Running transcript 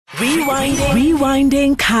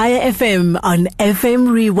Rewinding Kaya FM on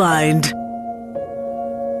FM Rewind.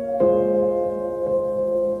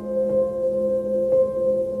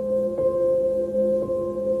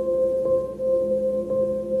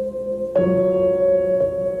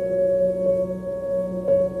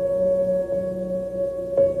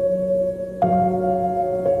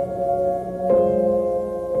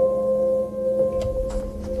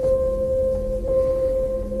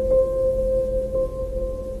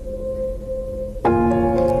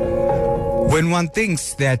 When one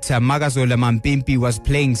thinks that Magazola Mampimpi was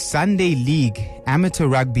playing Sunday League amateur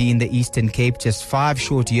rugby in the Eastern Cape just 5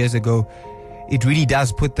 short years ago, it really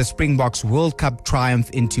does put the Springboks World Cup triumph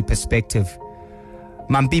into perspective.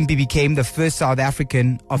 Mampimpi became the first South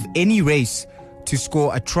African of any race to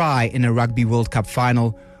score a try in a Rugby World Cup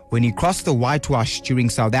final when he crossed the whitewash during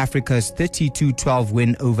South Africa's 32-12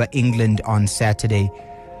 win over England on Saturday.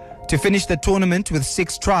 To finish the tournament with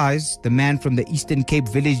 6 tries, the man from the Eastern Cape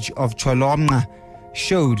village of Cholomna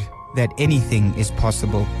showed that anything is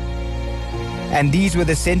possible. And these were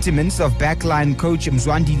the sentiments of backline coach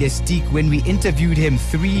Mzwandile Stiek when we interviewed him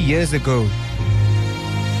 3 years ago.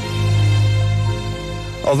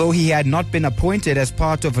 Although he had not been appointed as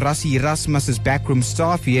part of Rassie Erasmus's backroom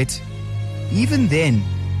staff yet, even then,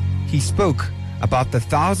 he spoke about the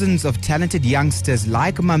thousands of talented youngsters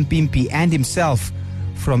like Mampimpi and himself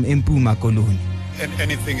from Impuma Koloni. And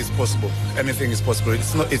anything is possible. Anything is possible.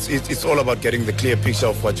 It's all about getting the clear picture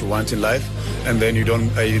of what you want in life, and then you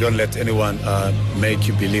don't let anyone make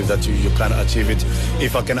you believe that you can't achieve it.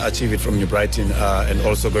 If I can achieve it from New Brighton and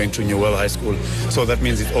also going to Newell High School, so that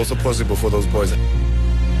means it's also possible for those boys.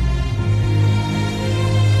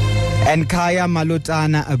 And Kaya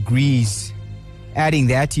Malotana agrees, adding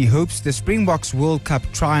that he hopes the Springboks World Cup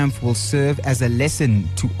triumph will serve as a lesson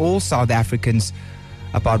to all South Africans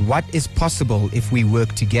about what is possible if we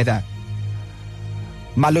work together.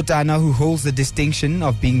 Malotana, who holds the distinction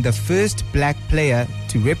of being the first black player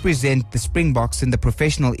to represent the Springboks in the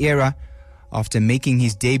professional era after making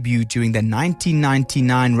his debut during the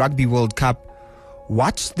 1999 Rugby World Cup,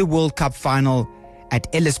 watched the World Cup final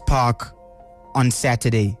at Ellis Park on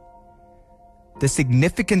Saturday. The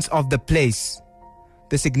significance of the place,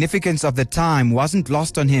 the significance of the time wasn't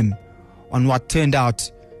lost on him on what turned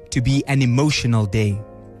out to be an emotional day.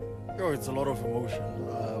 It's a lot of emotion.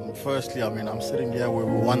 Firstly, I'm sitting here where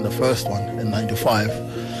we won the first one in '95,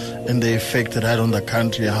 and the effect it had on the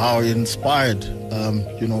country, how it inspired,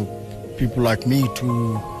 people like me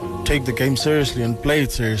to take the game seriously and play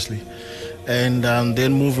it seriously. And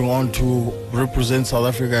then moving on to represent South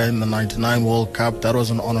Africa in the '99 World Cup, that was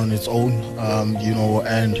an honor on its own,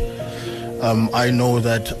 I know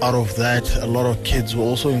that out of that, a lot of kids were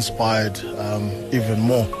also inspired even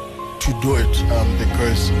more to do it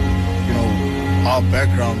because, our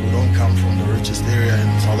background, we don't come from the richest area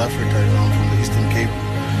in South Africa, from the Eastern Cape,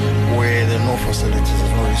 where there are no facilities,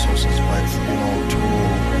 there's no resources, but, to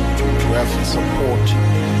have the support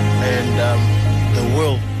and the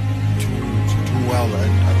will to do well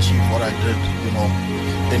and achieve what I did,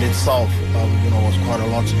 in itself, was quite a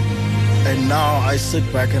lot. And now I sit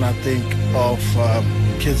back and I think of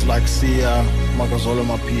kids like Sia, Magazola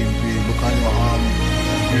Mampimpi, Lukanyo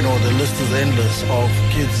the list is endless of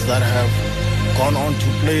kids that have gone on to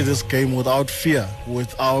play this game without fear,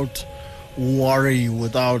 without worry,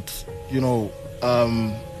 without,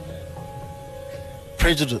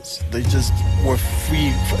 prejudice. They just were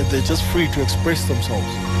free. They're just free to express themselves.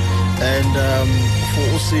 And for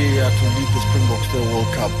Usi to lead the Springboks to the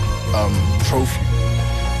World Cup trophy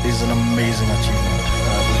is an amazing achievement.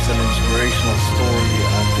 It's an inspirational story.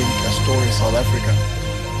 I think a story South Africa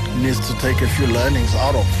needs to take a few learnings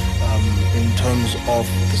out of in terms of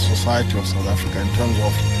the society of South Africa, in terms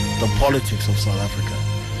of the politics of South Africa.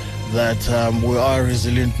 That we are a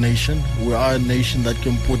resilient nation. We are a nation that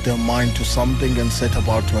can put their mind to something and set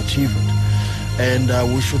about to achieve it. And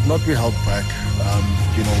we should not be held back,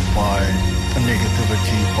 by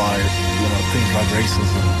negativity, by things like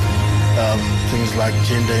racism, things like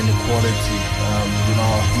gender inequality.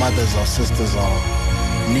 Our mothers, our sisters, our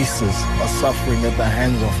nieces are suffering at the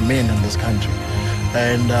hands of men in this country.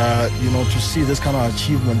 And, to see this kind of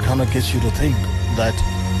achievement kind of gets you to think that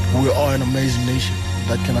we are an amazing nation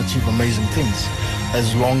that can achieve amazing things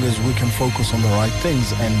as long as we can focus on the right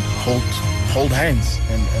things and hold hands,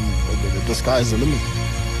 and the sky is the limit.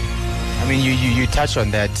 You touch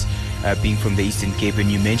on that being from the Eastern Cape, and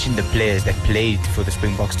you mentioned the players that played for the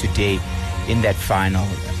Springboks today in that final.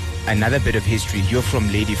 Another bit of history, you're from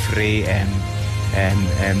Lady Frey and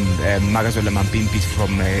Magazola Mampimpi is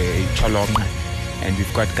from Cholomna, and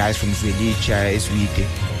we've got guys from Zwelitsha, Zwide.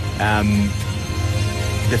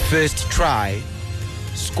 the first try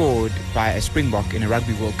scored by a Springbok in a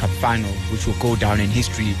Rugby World Cup final, which will go down in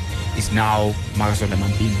history, is now Magazola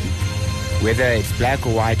Mampimpi. Whether it's black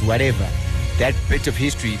or white, whatever, that bit of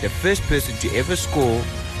history, the first person to ever score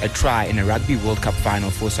a try in a Rugby World Cup final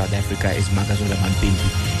for South Africa is Magazola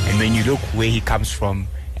Mampimpi. And when you look where he comes from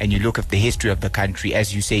and you look at the history of the country,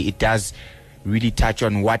 as you say, it does really touch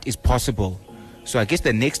on what is possible. So I guess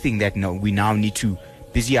the next thing that we now need to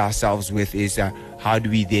busy ourselves with is how do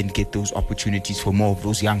we then get those opportunities for more of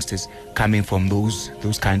those youngsters coming from those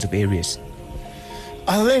kinds of areas?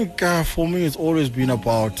 I think for me it's always been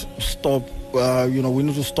about we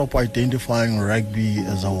need to stop identifying rugby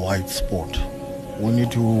as a white sport. We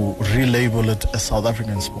need to relabel it as South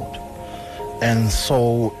African sport. And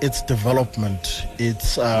so its development,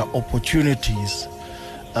 its opportunities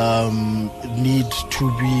need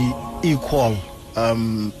to be equal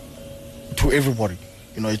to everybody.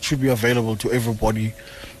 It should be available to everybody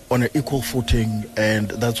on an equal footing, and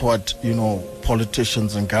that's what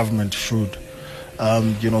politicians and government should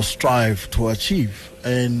strive to achieve.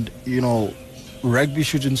 And rugby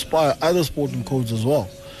should inspire other sporting codes as well,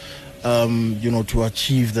 to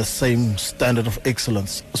achieve the same standard of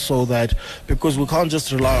excellence, so that, because we can't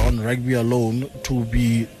just rely on rugby alone to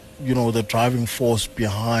be the driving force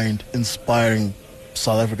behind inspiring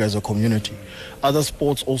South Africa as a community. Other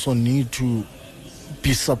sports also need to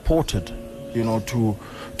be supported, to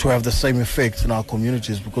have the same effect in our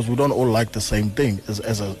communities, because we don't all like the same thing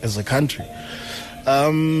as a country.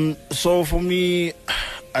 So for me,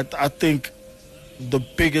 I think the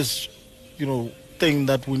biggest, thing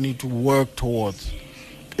that we need to work towards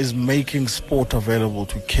is making sport available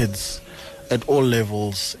to kids at all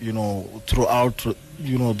levels, throughout,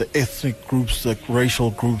 the ethnic groups, the racial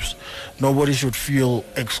groups. Nobody should feel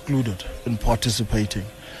excluded in participating.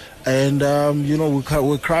 And,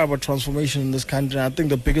 we cry about transformation in this country. I think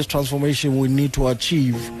the biggest transformation we need to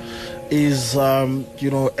achieve is,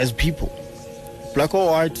 as people, black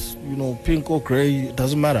or white, pink or gray, it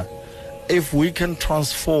doesn't matter. If we can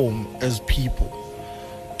transform as people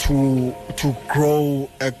to grow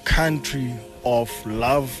a country of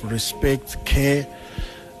love, respect, care,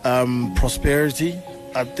 prosperity,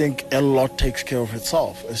 I think a lot takes care of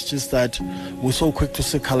itself. It's just that we're so quick to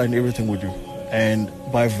see color in everything we do. And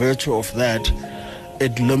by virtue of that,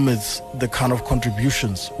 it limits the kind of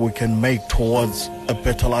contributions we can make towards a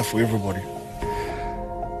better life for everybody.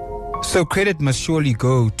 So credit must surely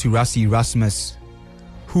go to Rassie Erasmus,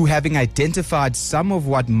 who, having identified some of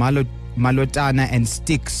what Malotana and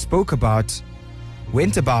Stick spoke about,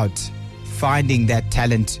 went about finding that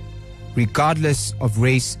talent, regardless of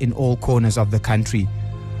race, in all corners of the country.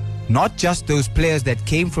 Not just those players that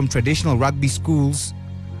came from traditional rugby schools,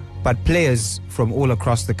 but players from all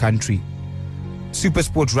across the country.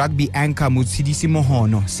 Supersport rugby anchor Mutsidisi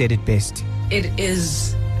Mohono said it best. It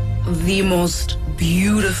is the most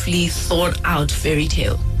beautifully thought out fairy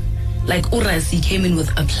tale. Like Urasi came in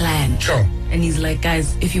with a plan. Sure. And he's like,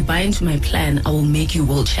 guys, if you buy into my plan, I will make you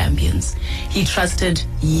world champions. He trusted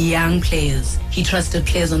young players. He trusted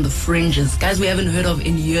players on the fringes. Guys we haven't heard of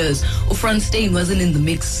in years. Ufran Steyn wasn't in the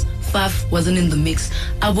mix. Faf wasn't in the mix.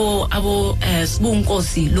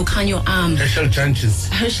 Sbunkosi, Lucanio Arm. Herschel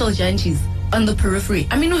Jantjies on the periphery.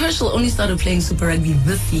 I mean, Herschel only started playing Super Rugby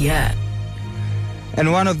this year.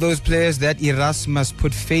 And one of those players that Erasmus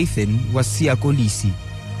put faith in was Siya Kolisi,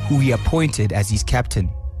 who he appointed as his captain.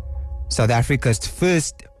 South Africa's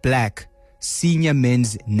first black senior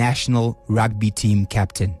men's national rugby team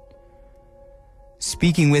captain.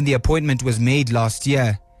 Speaking when the appointment was made last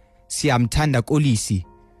year, Siyamthanda Kolisi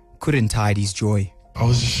couldn't hide his joy. I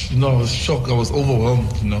was shocked. I was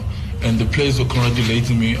overwhelmed, and the players were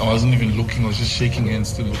congratulating me. I wasn't even looking. I was just shaking hands,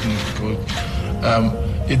 still looking at the coach.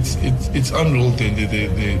 It's unreal,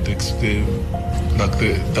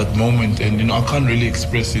 that moment, and I can't really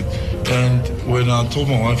express it. And when I told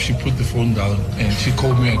my wife, she put the phone down and she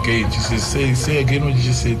called me again. She says, say again what you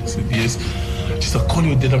just said. I said, yes. She said, call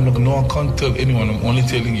your dad. I'm like, no, I can't tell anyone. I'm only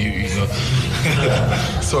telling you,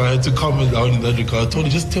 So I had to calm it down in that regard. I told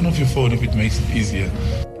her, just turn off your phone if it makes it easier.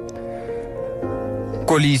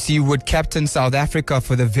 Kolisi would captain South Africa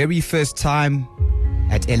for the very first time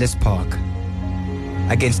at Ellis Park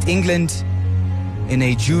against England in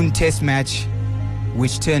a June test match,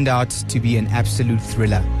 which turned out to be an absolute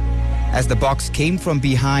thriller, as the Boks came from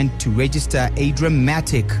behind to register a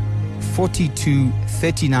dramatic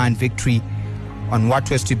 42-39 victory on what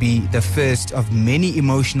was to be the first of many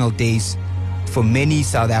emotional days for many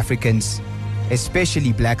South Africans,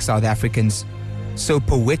 especially black South Africans, so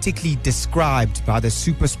poetically described by the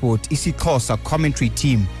Supersport isiXhosa commentary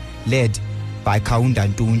team led by Kaunda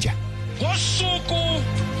Ntunja. ngosuku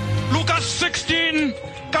luka 16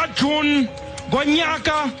 kaJune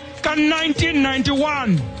ngonyaka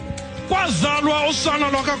ka1991 kwazalwa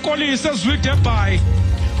usana lwakaKolisi eZwide-Bay.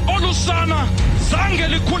 Olusana zange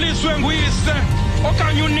likhuliswe nguyise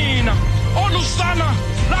okanye unina. Olusana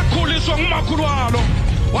lakhuliswa ngumakhulu walo,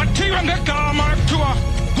 wathiywa ngegama ekuthiwa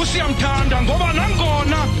kusiyamthanda ngoba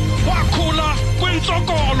nangona wakhula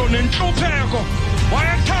kwintsokolo nentlupheko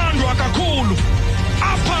wayethandwa kakhulu.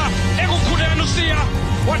 Apha ekukhuleni usiya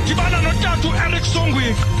wadibana notata Eric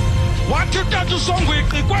Songwiqi. Wathi utata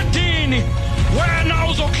Songwiqi, kwathini wena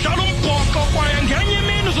uzokudlala umbhoxo kwaye ngenye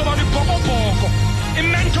imini uzoba libhokobhoko.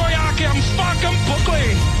 Imento yakhe yamfaka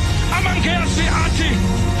embhoxweni. Amangesi athi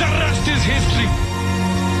the rest is history.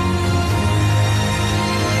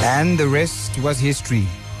 And the rest was history,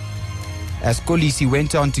 as Kolisi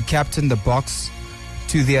went on to captain the Boks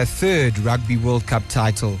to their third Rugby World Cup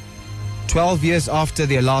title, 12 years after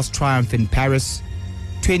their last triumph in Paris,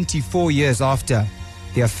 24 years after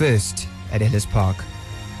their first at Ellis Park.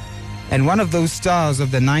 And one of those stars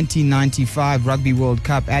of the 1995 Rugby World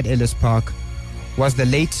Cup at Ellis Park was the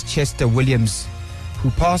late Chester Williams, who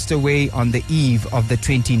passed away on the eve of the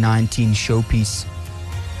 2019 showpiece.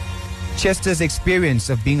 Chester's experience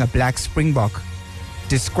of being a black Springbok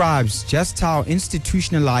describes just how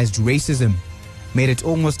institutionalized racism made it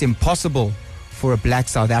almost impossible for a black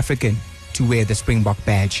South African to wear the Springbok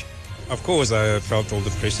badge. Of course, I felt all the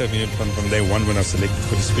pressure from day one when I was selected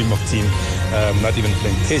for the Springbok team. Not even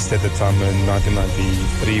playing test at the time in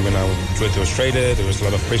 1993 when I went to Australia. There was a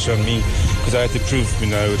lot of pressure on me because I had to prove,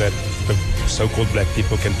 that the so-called black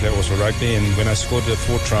people can play also rugby. And when I scored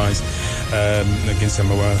 4 tries against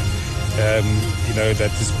Samoa,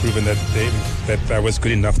 that is proven that I was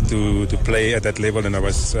good enough to play at that level, and I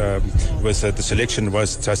was the selection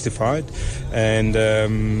was justified, and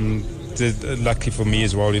luckily for me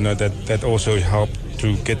as well, that also helped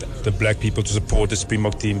to get the black people to support the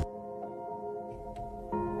Springbok team.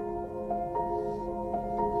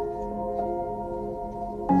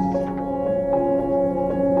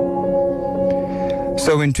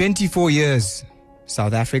 So in 24 years,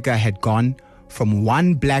 South Africa had gone from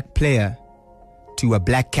one black player to a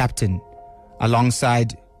black captain,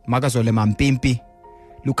 alongside Magazole Mampimpi,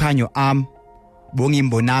 Lukhanyo Am, Bongi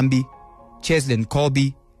Mbonambi, Cheslin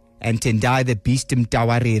Kolbe, and Tendai the Beast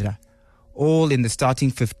Mtawarira, all in the starting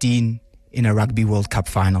 15 in a Rugby World Cup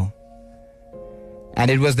final. And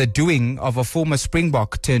it was the doing of a former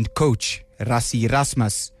Springbok turned coach, Rassie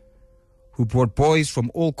Erasmus, who brought boys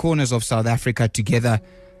from all corners of South Africa together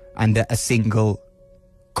under a single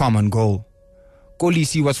common goal.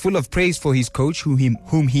 Kolisi was full of praise for his coach,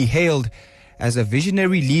 whom he hailed as a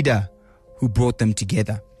visionary leader who brought them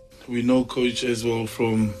together. We know Coach as well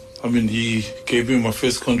he gave me my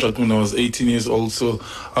first contract when I was 18 years old, so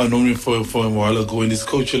I known him for a while ago, and he's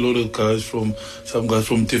coached a lot of guys some guys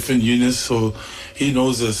from different units, so he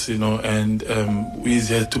knows us, and we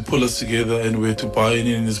had to pull us together and we had to buy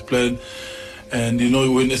in his plan. And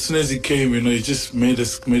as soon as he came, he just made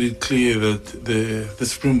it clear that the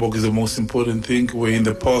Springbok is the most important thing. Where in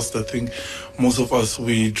the past, I think most of us,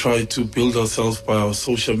 we tried to build ourselves by our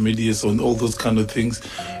social medias and all those kind of things,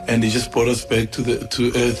 and he just brought us back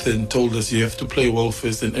to earth and told us you have to play well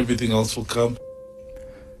first, and everything else will come.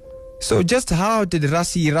 So just how did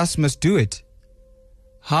Rassie Erasmus do it?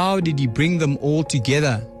 How did he bring them all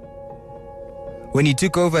together? When he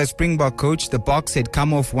took over as Springbok coach, the Boks had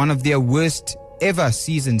come off one of their worst ever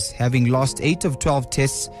seasons, having lost 8 of 12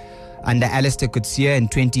 tests under Alistair Coetzee in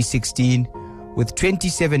 2016, with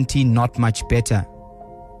 2017 not much better.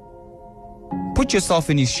 Put yourself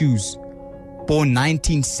in his shoes. Born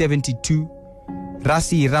 1972,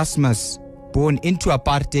 Rassie Erasmus, born into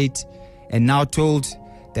apartheid, and now told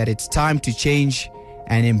that it's time to change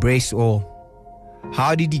and embrace all.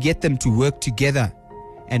 How did he get them to work together,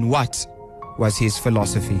 and what was his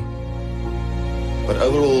philosophy? But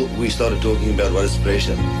overall, we started talking about what is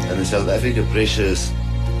pressure. And in South Africa, pressure is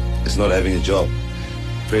not having a job.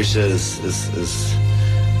 Pressure is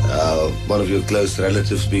one of your close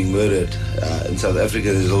relatives being murdered. In South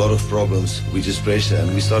Africa, there's a lot of problems, which is pressure.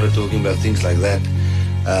 And we started talking about things like that.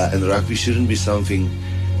 And rugby shouldn't be something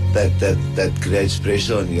that creates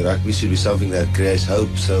pressure on you. Rugby should be something that creates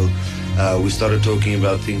hope. So we started talking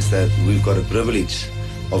about things that we've got a privilege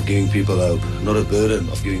of giving people hope, not a burden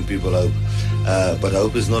of giving people hope. But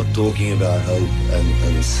hope is not talking about hope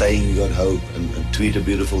and saying you got hope and tweet a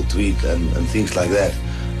beautiful tweet and things like that.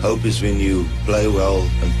 Hope is when you play well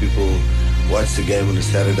and people watch the game on a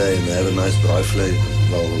Saturday and they have a nice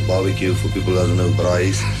barbecue, for people who don't know what braai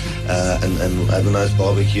is, and have a nice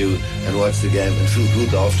barbecue and watch the game and feel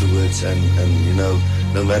good afterwards and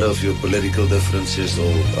no matter of your political differences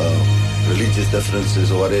or religious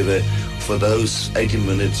differences or whatever, for those 80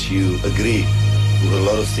 minutes you agree with a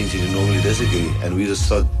lot of things that you normally disagree. And we just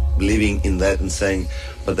start believing in that and saying,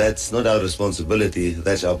 but that's not our responsibility,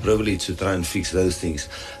 that's our privilege to try and fix those things.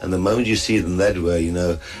 And the moment you see it in that way,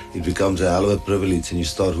 it becomes a hell of a privilege and you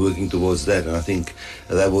start working towards that. And I think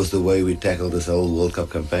that was the way we tackled this whole World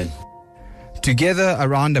Cup campaign. Together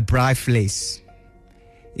around a braai vleis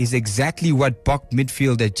is exactly what Bok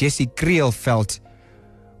midfielder Jesse Kriel felt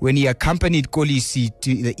when he accompanied Kolisi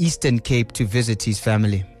to the Eastern Cape to visit his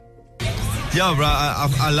family. Yeah, bro,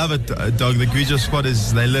 I love it, dog. The Guijo squad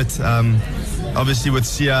they lit. Obviously with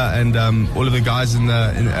Sia and all of the guys in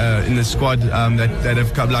the squad that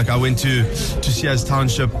have come. Like I went to Sia's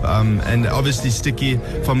township and obviously Sticky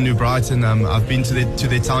from New Brighton. I've been to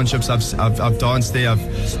their townships. I've danced there.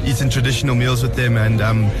 I've eaten traditional meals with them, and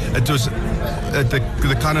it was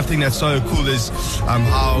the kind of thing that's so cool is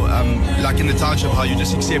how like in the township how you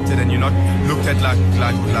just accepted and you're not looked at like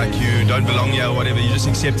you don't belong here or whatever. You just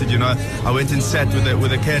accepted. I went and sat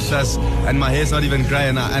with a Keshlas and my hair's not even grey,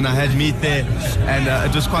 and I had meat there. And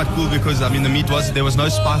it was quite cool because the meat there was no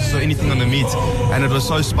spices or anything on the meat, and it was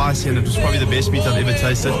so spicy, and it was probably the best meat I've ever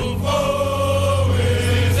tasted.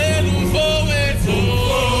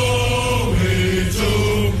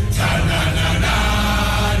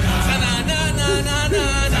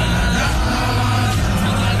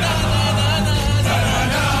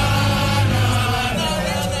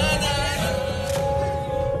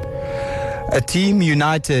 A team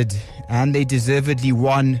united, and they deservedly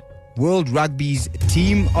won World Rugby's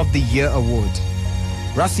Team of the Year award.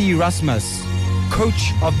 Rassie Erasmus,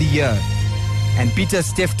 Coach of the Year, and Peter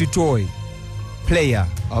Steph Tutoy, Player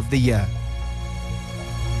of the Year.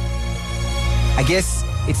 I guess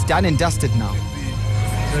it's done and dusted now.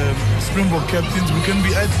 Springbok captains, we can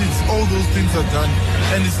be athletes, all those things are done,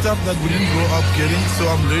 and it's stuff that we didn't grow up getting, so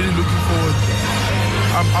I'm really looking forward.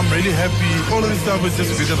 I'm really happy. All of this stuff is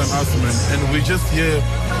just bigger than us, man, and we're just here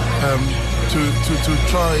to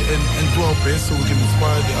try and do our best so we can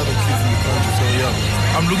inspire the other kids in the country. So yeah,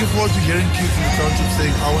 I'm looking forward to hearing kids in the country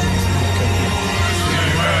saying, I want to be Springbok captain.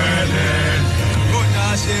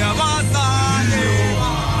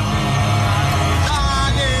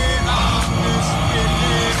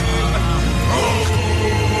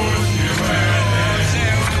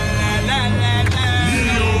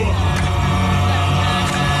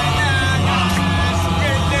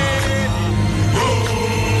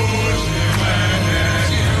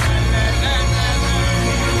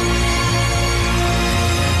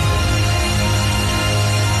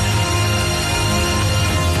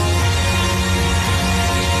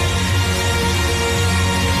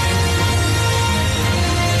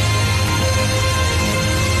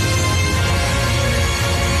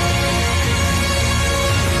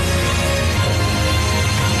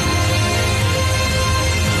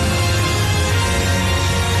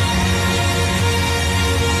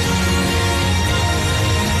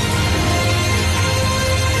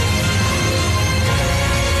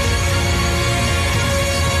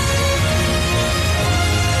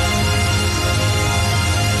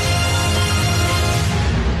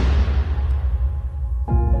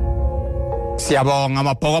 Siyabonga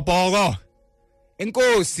mapokopoko.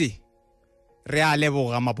 Enkosi.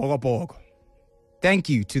 Realeboga mapokopoko. Thank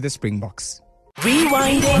you to the Springboks.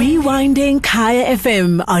 Rewinding Kaya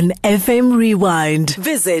FM on FM Rewind.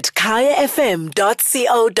 Visit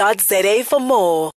kayafm.co.za for more.